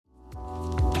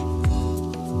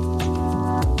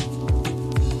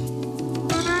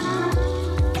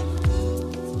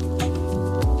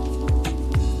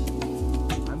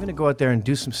go out there and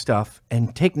do some stuff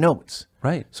and take notes.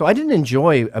 Right. So I didn't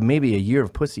enjoy maybe a year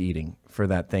of pussy eating for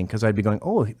that thing because I'd be going,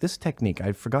 oh, this technique,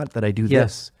 I forgot that I do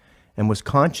this, and was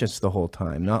conscious the whole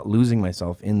time, not losing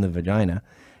myself in the vagina,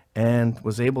 and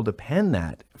was able to pen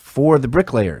that for the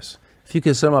bricklayers. If you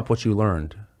could sum up what you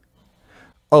learned.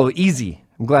 Oh, easy.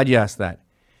 I'm glad you asked that.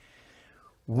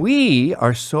 We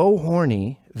are so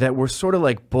horny that we're sort of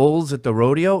like bulls at the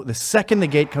rodeo. The second the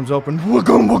gate comes open,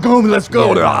 wagum, let's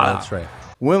go. Yeah, that's right.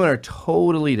 Women are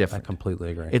totally different. I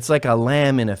completely agree. It's like a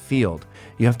lamb in a field.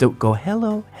 You have to go,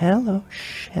 hello, hello,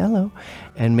 shh, hello.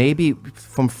 And maybe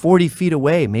from 40 feet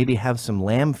away, maybe have some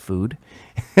lamb food.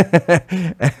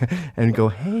 And go,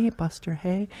 hey, Buster,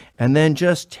 hey. And then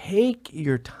just take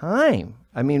your time.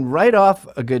 I mean, right off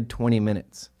a good 20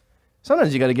 minutes.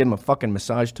 Sometimes you got to give them a fucking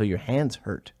massage till your hands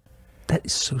hurt. That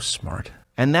is so smart.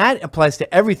 And that applies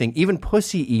to everything, even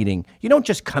pussy eating. You don't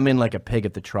just come in like a pig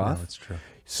at the trough. No, that's true.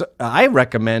 So I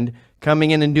recommend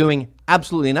coming in and doing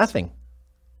absolutely nothing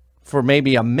for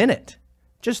maybe a minute,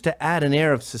 just to add an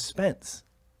air of suspense.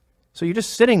 So you're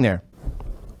just sitting there.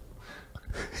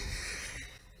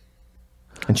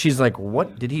 And she's like,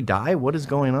 what? Did he die? What is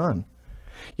going on?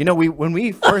 You know, when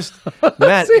we first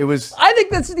met, it was... I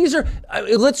think these are...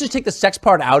 let's just take the sex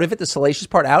part out of it, the salacious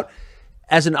part out.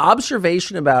 As an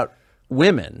observation about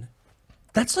women,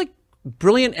 that's like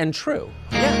brilliant and true.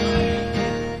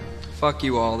 Yeah. Fuck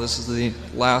you all. This is the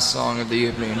last song of the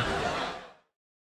evening.